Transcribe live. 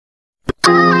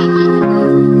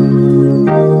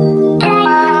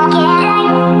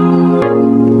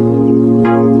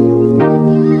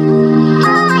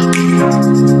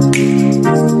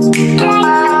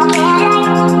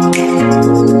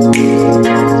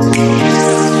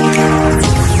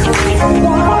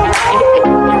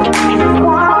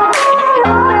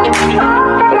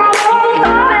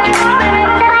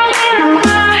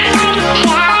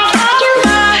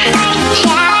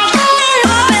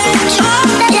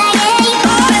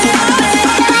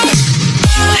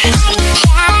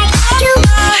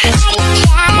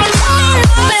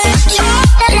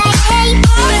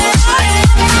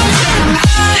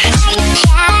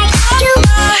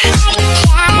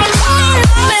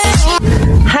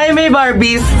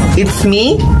Barbies, it's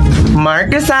me,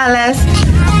 Rosales,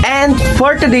 and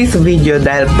for today's video,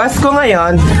 dahil Pasko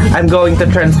ngayon, I'm going to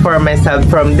transform myself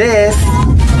from this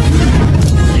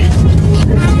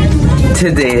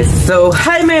to this. So,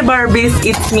 hi my Barbies,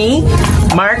 it's me,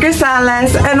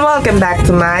 Rosales, and welcome back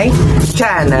to my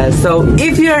channel. So,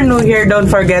 if you're new here, don't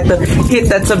forget to hit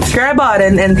that subscribe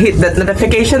button and hit that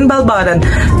notification bell button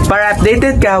para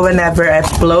updated ka whenever I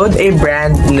upload a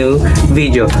brand new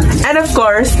video. And of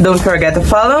course, don't forget to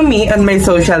follow me on my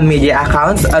social media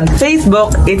accounts. On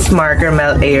Facebook, it's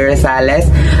Rosales.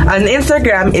 On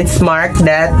Instagram, it's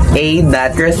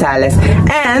mark.a.rosales.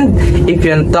 And if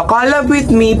you want to collab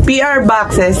with me, PR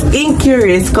boxes,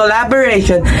 inquiries,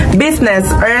 collaboration,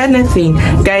 business, or anything,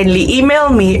 kindly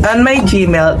email me on my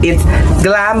Gmail. It's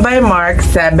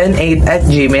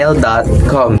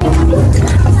glambymark78@gmail.com.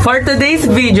 For today's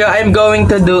video, I'm going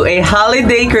to do a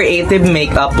holiday creative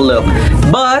makeup look.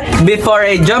 But before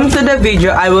I jump to the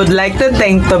video, I would like to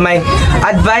thank to my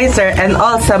advisor and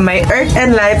also my Earth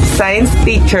and Life Science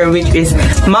teacher, which is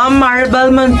Ma'am Maribel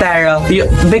Montero,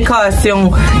 because yung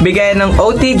bigay ng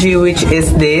OTG, which is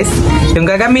this, yung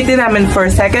gagamitin namin for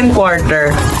second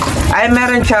quarter, ay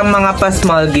meron siyang mga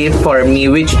pa-small gift for me,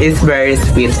 which is very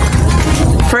sweet.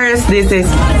 First, this is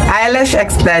eyelash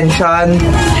extension,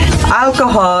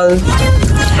 alcohol,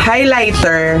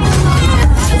 highlighter,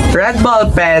 red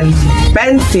ball pen,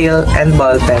 pencil, and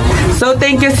ball pen. So,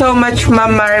 thank you so much,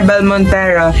 Ma'am Maribel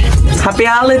Montero. Happy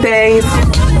holidays!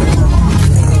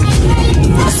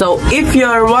 So, if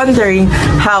you're wondering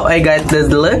how I got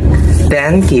this look,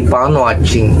 then keep on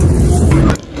watching.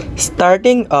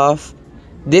 Starting off,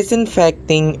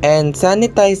 disinfecting and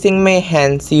sanitizing my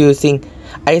hands using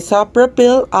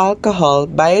isopropyl alcohol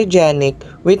biogenic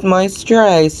with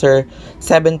moisturizer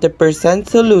 70%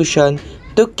 solution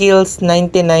to kills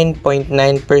 99.9%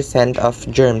 of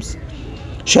germs.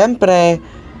 Syempre,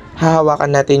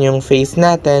 hahawakan natin yung face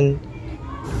natin.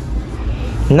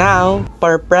 Now,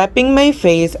 for prepping my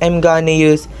face, I'm gonna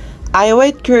use Eye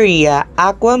White Korea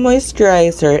Aqua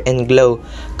Moisturizer and Glow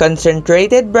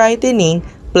Concentrated Brightening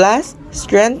plus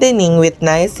Strengthening with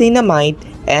Niacinamide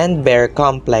and Bare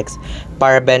Complex,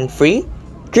 paraben-free,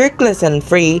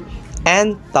 triclosan-free,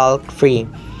 and talc-free.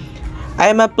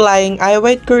 I'm applying Eye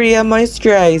White Korea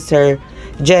Moisturizer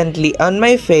gently on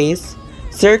my face,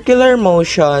 circular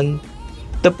motion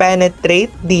to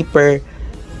penetrate deeper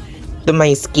to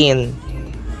my skin,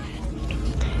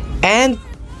 and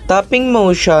tapping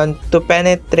motion to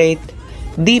penetrate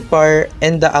deeper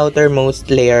in the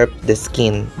outermost layer of the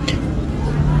skin.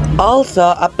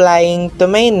 Also applying to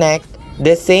my neck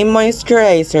the same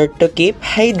moisturizer to keep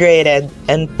hydrated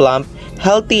and plump,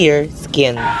 healthier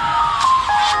skin.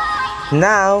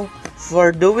 Now,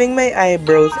 for doing my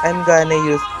eyebrows, I'm gonna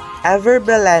use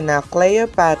Bilena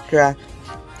Kleopatra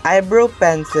eyebrow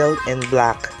pencil in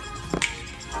black.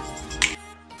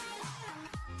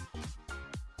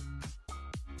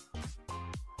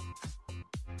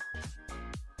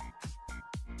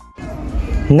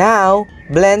 Now,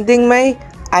 blending my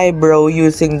eyebrow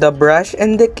using the brush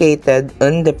indicated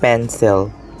on the pencil.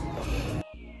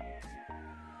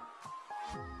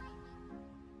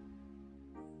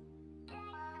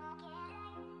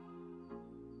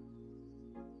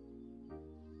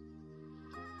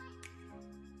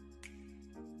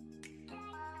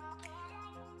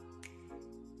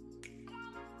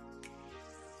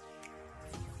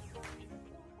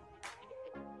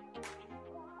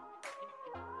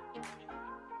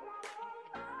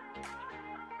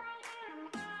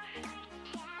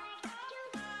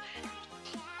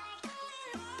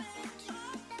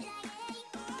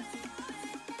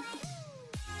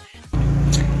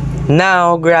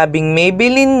 Now, grabbing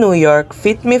Maybeline New York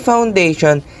Fit Me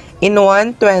Foundation in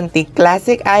 120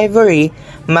 Classic Ivory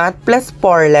Matte Plus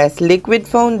Poreless Liquid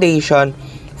Foundation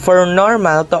for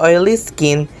normal to oily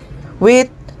skin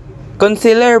with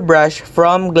concealer brush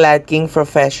from Gladking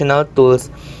Proffesional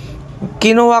Tools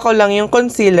Kinuha ko lang yung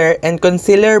concealer and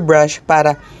concealer brush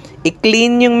para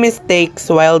i-clean yung mistakes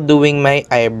while doing my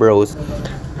eyebrows.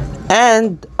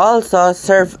 And also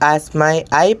serve as my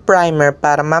eye primer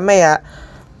para mamaya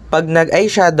pag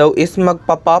nag-eyeshadow is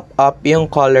magpa-pop up yung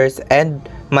colors and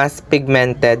mas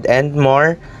pigmented and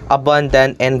more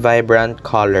abundant and vibrant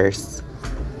colors.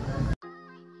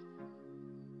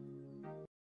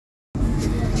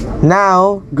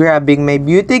 Now, grabbing my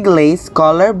Beauty Glaze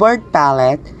Color Board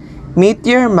Palette, Meet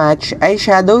Your Match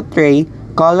Eyeshadow Tray,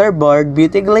 Color Board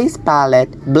Beauty Glaze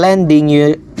Palette, blending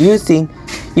using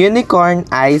Unicorn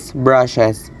Eyes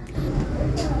brushes.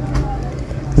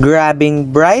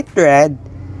 Grabbing bright red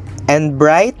and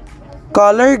bright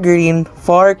color green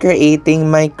for creating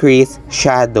my crease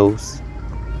shadows.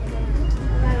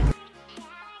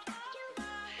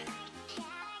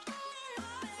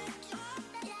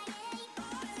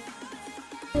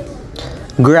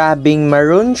 Grabbing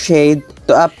maroon shade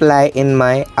to apply in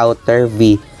my outer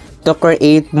V to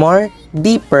create more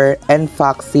deeper and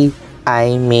foxy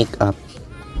eye makeup.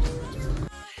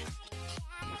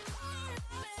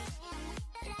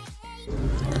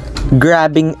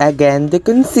 Grabbing again the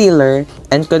concealer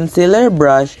and concealer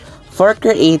brush for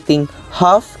creating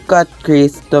half cut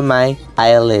crease to my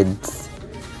eyelids.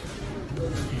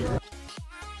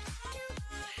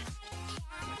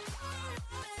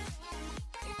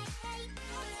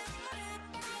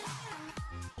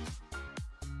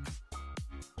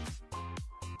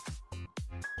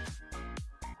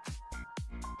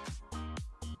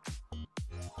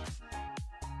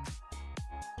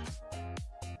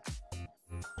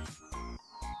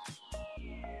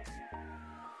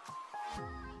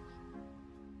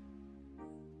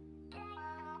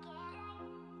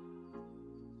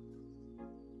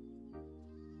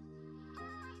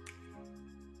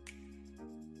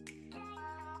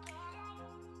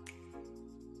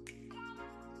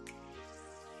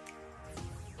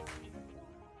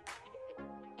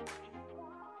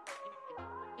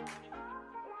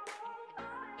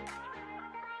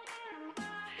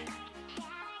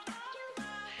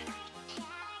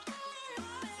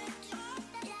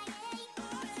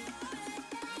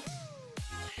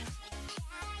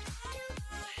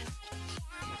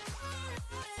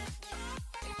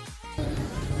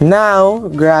 Now,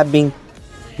 grabbing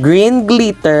green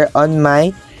glitter on my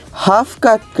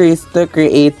half-cut crease to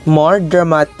create more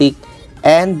dramatic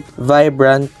and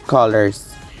vibrant colors.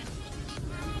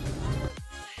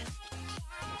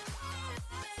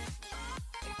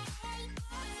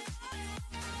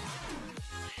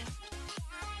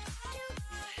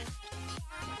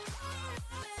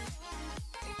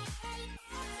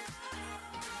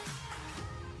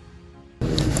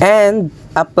 And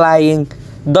applying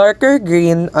darker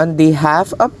green on the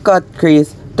half of cut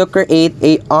crease to create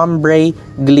a ombre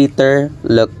glitter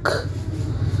look.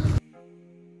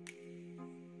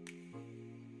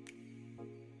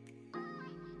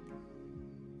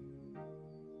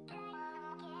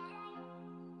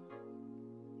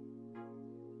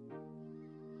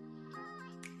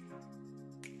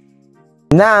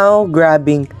 Now,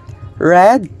 grabbing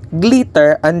red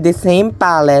glitter on the same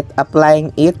palette, applying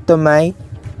it to my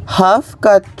half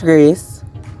cut crease.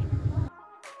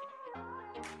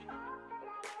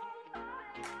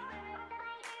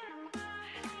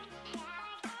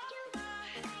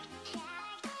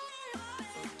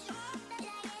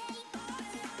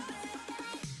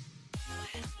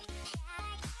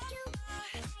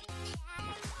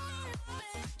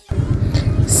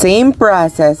 Same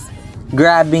process,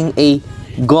 grabbing a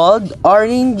gold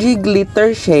orangey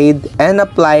glitter shade and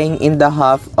applying in the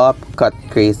half of cut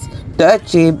crease to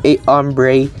achieve a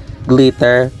ombre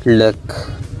glitter look.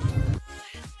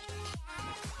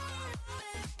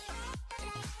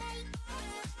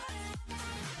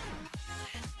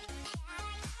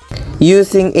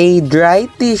 Using a dry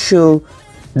tissue,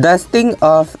 dusting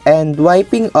off and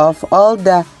wiping off all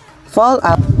the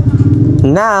fallout.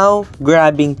 Now,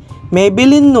 grabbing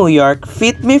Maybeline New York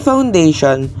Fit Me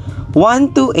Foundation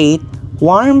 128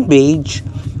 Warm Beige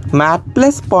Matte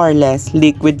Plus Poreless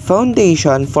Liquid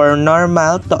Foundation for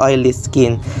normal to oily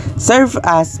skin. Serve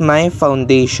as my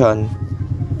foundation.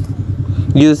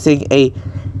 Using a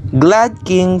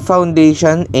Gladking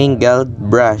foundation angled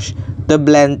brush to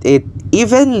blend it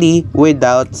evenly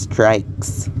without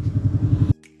strikes.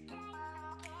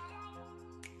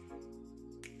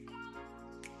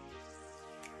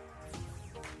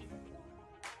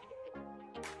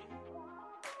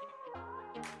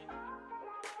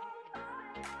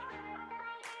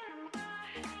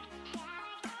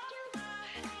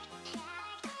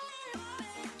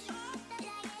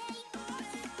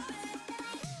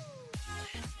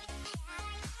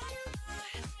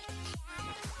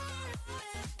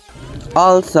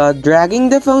 Also, dragging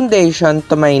the foundation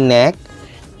to my neck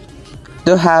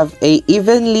to have a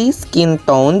evenly skin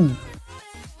toned.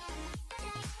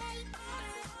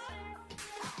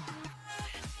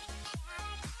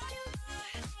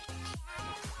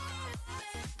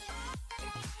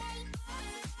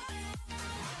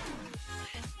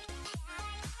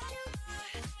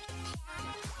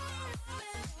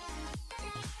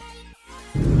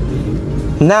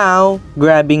 Now,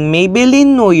 grabbing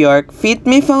Maybelline New York Fit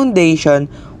Me Foundation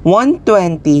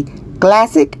 120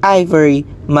 Classic Ivory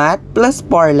Matte Plus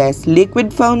Poreless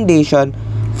Liquid Foundation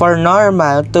for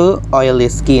normal to oily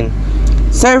skin.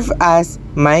 Serve as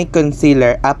my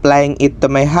concealer, applying it to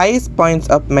my highest points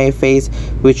of my face,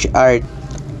 which are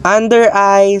under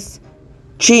eyes,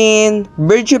 chin,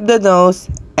 bridge of the nose,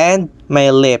 and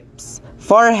my lips,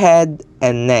 forehead,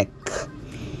 and neck.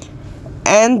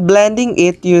 And blending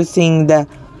it using the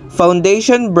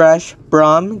foundation brush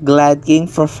from Gladking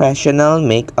Professional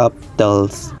Makeup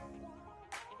Tools.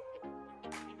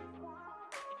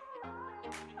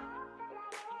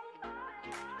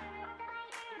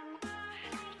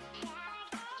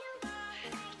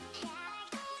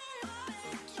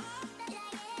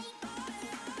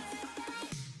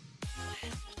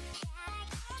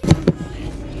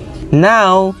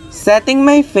 Now, setting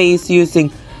my face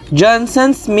using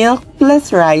Johnson's Milk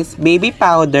Plus Rice Baby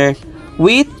Powder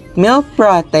with milk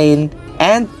protein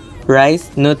and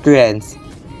rice nutrients.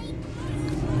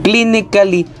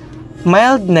 Clinically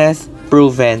mildness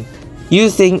proven.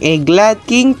 Using a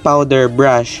Gladking powder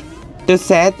brush to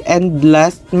set and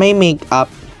blast my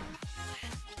makeup.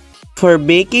 For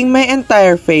baking my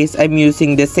entire face, I'm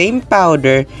using the same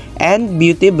powder and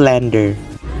beauty blender.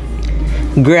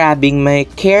 Grabbing my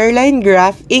Careline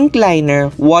Graph Ink Liner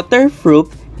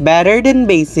Waterproof Better Than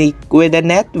Basic with a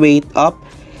net weight of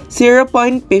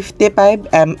 0.55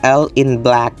 ml in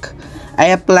black.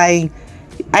 I applying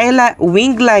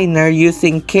wing liner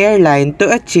using Careline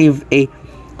to achieve a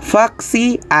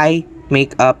foxy eye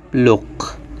makeup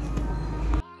look.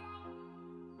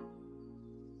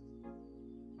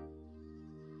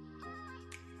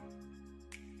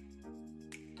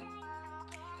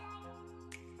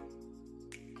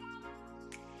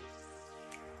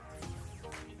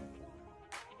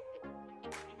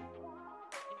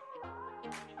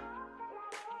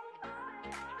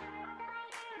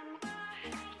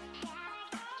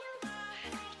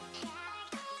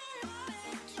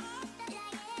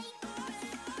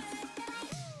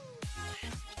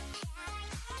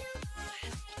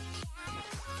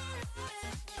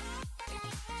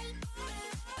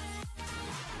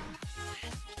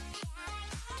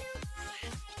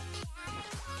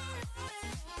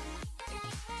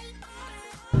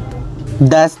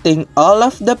 Dusting all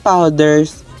of the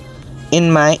powders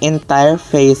in my entire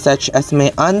face, such as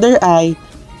my under eye,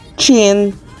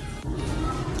 chin.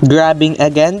 Grabbing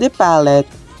again the palette,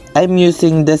 I'm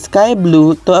using the sky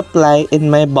blue to apply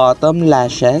in my bottom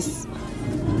lashes.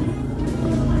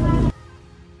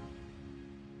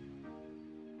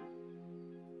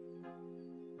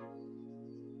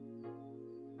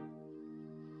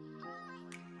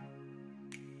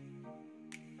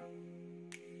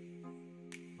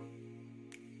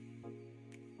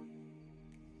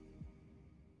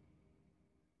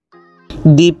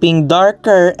 Dipping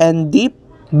darker and deep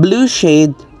blue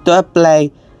shade to apply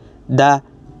the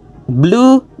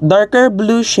darker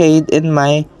blue shade in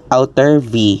my outer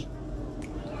V.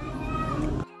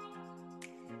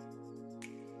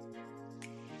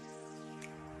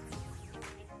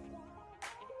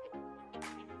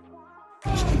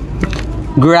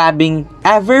 Grabbing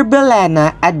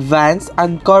Bilena Advanced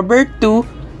Uncover 2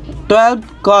 12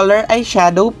 color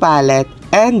eyeshadow palette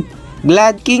and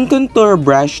Gladking contour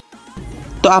brush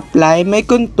to apply my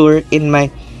contour in my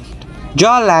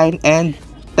jawline and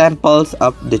temples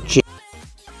of the chin.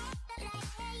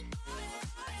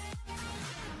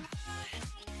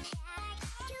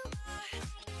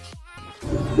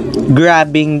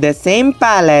 Grabbing the same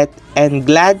palette and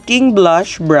Gladking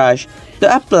blush brush to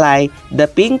apply the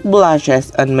pink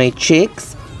blushes on my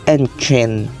cheeks and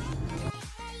chin.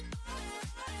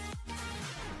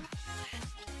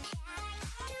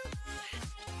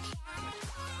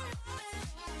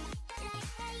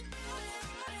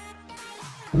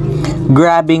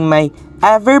 Grabbing my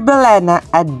Bilena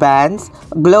Advanced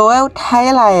Glowout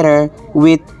Highlighter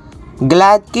with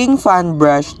Gladking Fan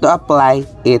Brush to apply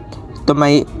it to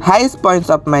my highest points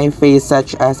of my face,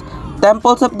 such as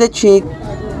temples of the cheek,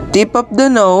 tip of the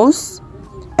nose,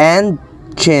 and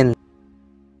chin.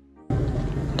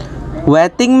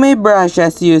 Wetting my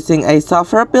brushes using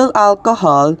isopropyl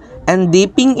alcohol and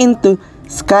dipping into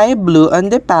sky blue on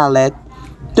the palette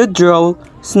to draw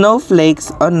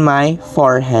snowflakes on my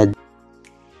forehead.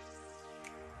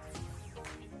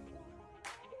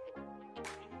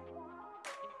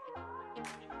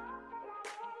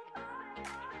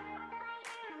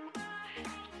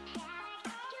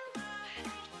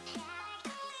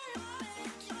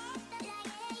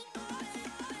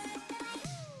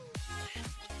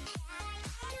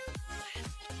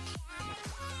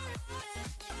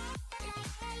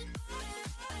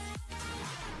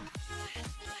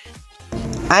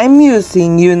 I'm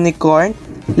using unicorn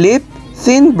lip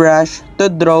thin brush to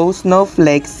draw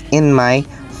snowflakes in my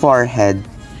forehead.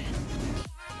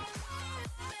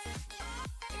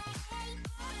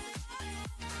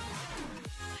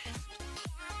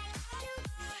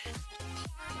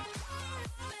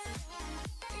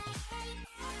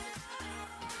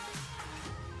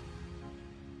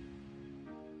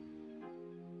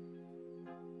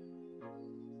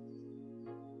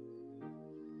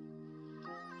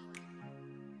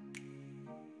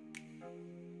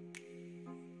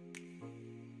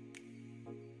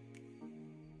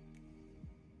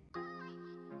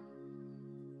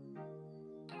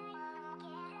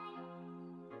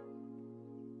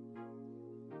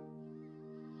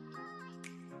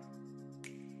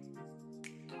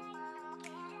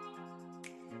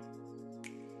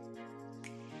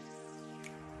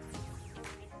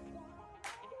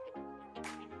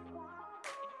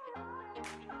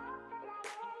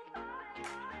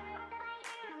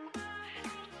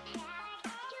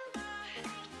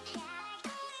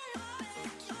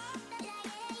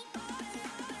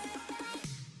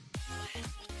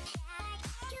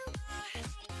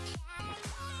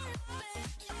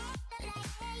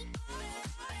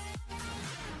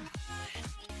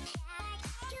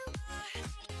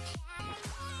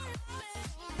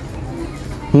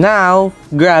 Now,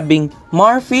 grabbing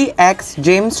Morphe x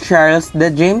James Charles, the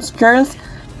James Charles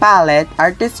palette,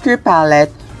 Artistry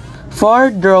palette, for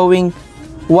drawing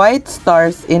white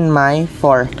stars in my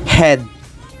forehead.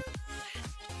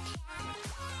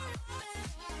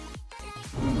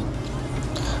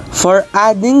 For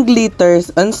adding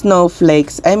glitters on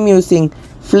snowflakes, I'm using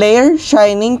Flare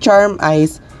Shining Charm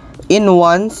Eyes in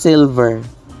 1 silver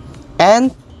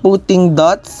and putting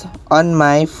dots on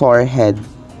my forehead.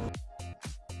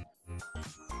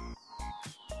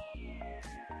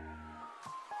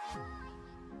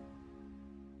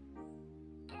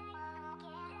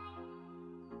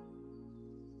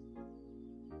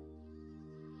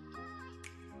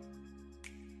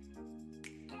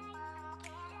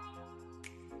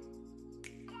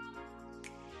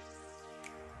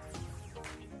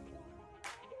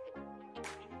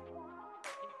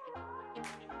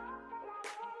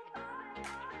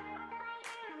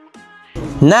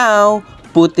 Now,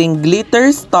 putting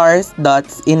glitter stars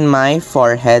dots in my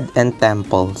forehead and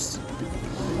temples.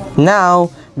 Now,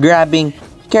 grabbing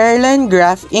Careline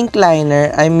Graph Ink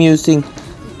Liner I'm using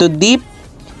to dip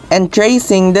and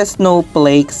tracing the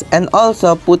snowflakes and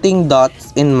also putting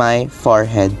dots in my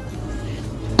forehead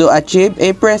to achieve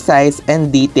a precise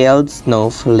and detailed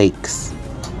snowflakes.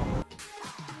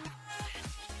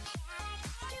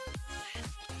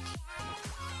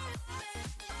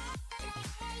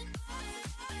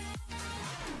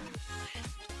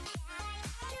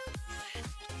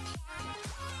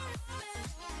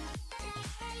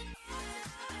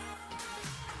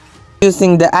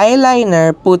 Using the eyeliner,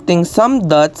 putting some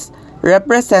dots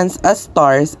represents as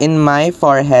stars in my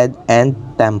forehead and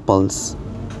temples.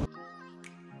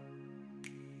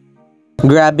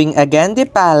 Grabbing again the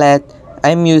palette,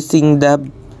 I'm using the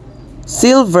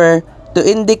silver to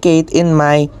indicate in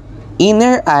my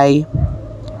inner eye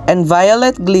and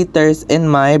violet glitters in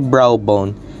my brow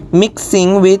bone,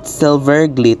 mixing with silver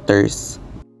glitters.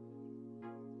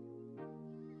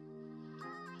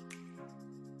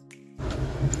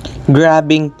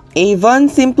 Grabbing Avon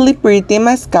Simply Pretty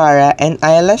Mascara and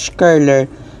Eyelash Curler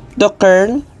to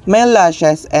curl my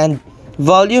lashes and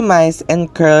volumize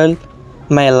and curl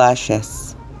my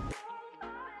lashes.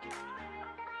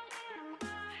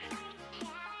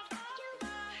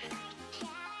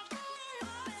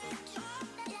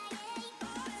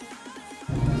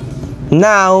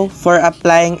 Now, for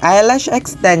applying eyelash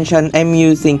extension, I'm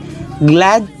using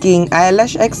Gladking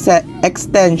Eyelash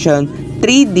Extension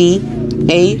 3D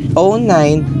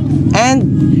A09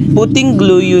 and putting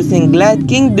glue using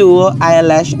Gladking Duo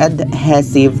Eyelash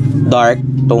Adhesive Dark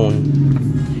Tone.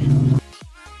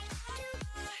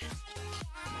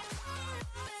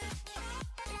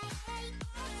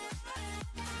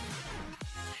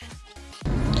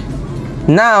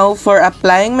 Now, for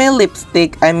applying my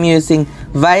lipstick, I'm using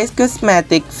Vice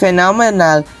Cosmetic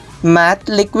Phenomenal Matte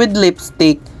Liquid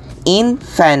Lipstick in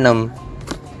Phenom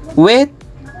with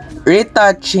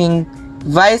retouching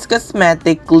Vice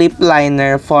Cosmetic lip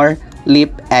liner for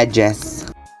lip edges.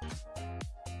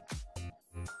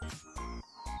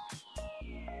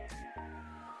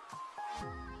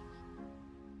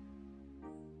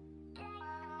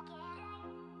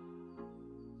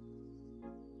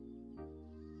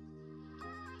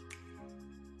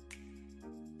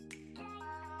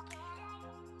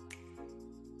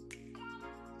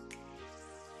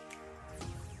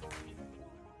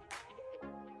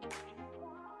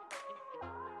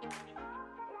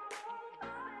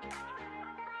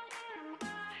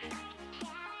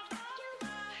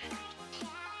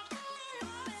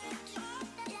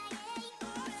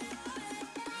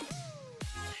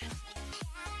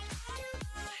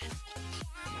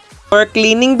 For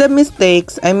cleaning the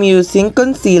mistakes, I'm using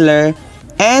concealer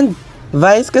and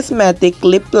Vice Cosmetic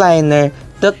lip liner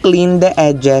to clean the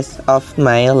edges of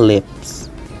my lips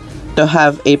to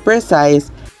have a precise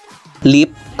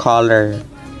lip color.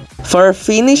 For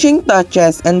finishing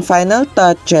touches and final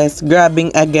touches,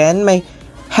 grabbing again my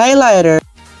highlighter.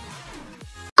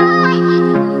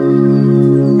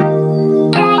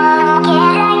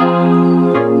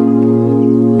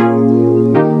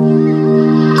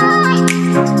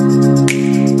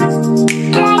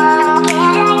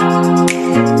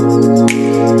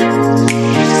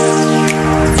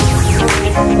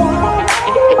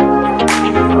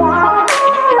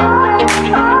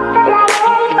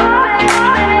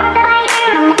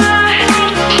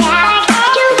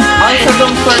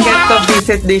 Don't forget to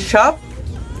visit the shop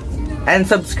and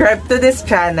subscribe to this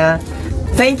channel.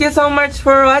 Thank you so much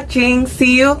for watching.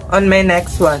 See you on my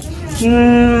next one.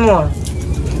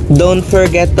 Don't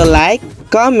forget to like,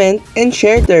 comment, and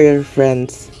share to your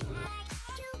friends.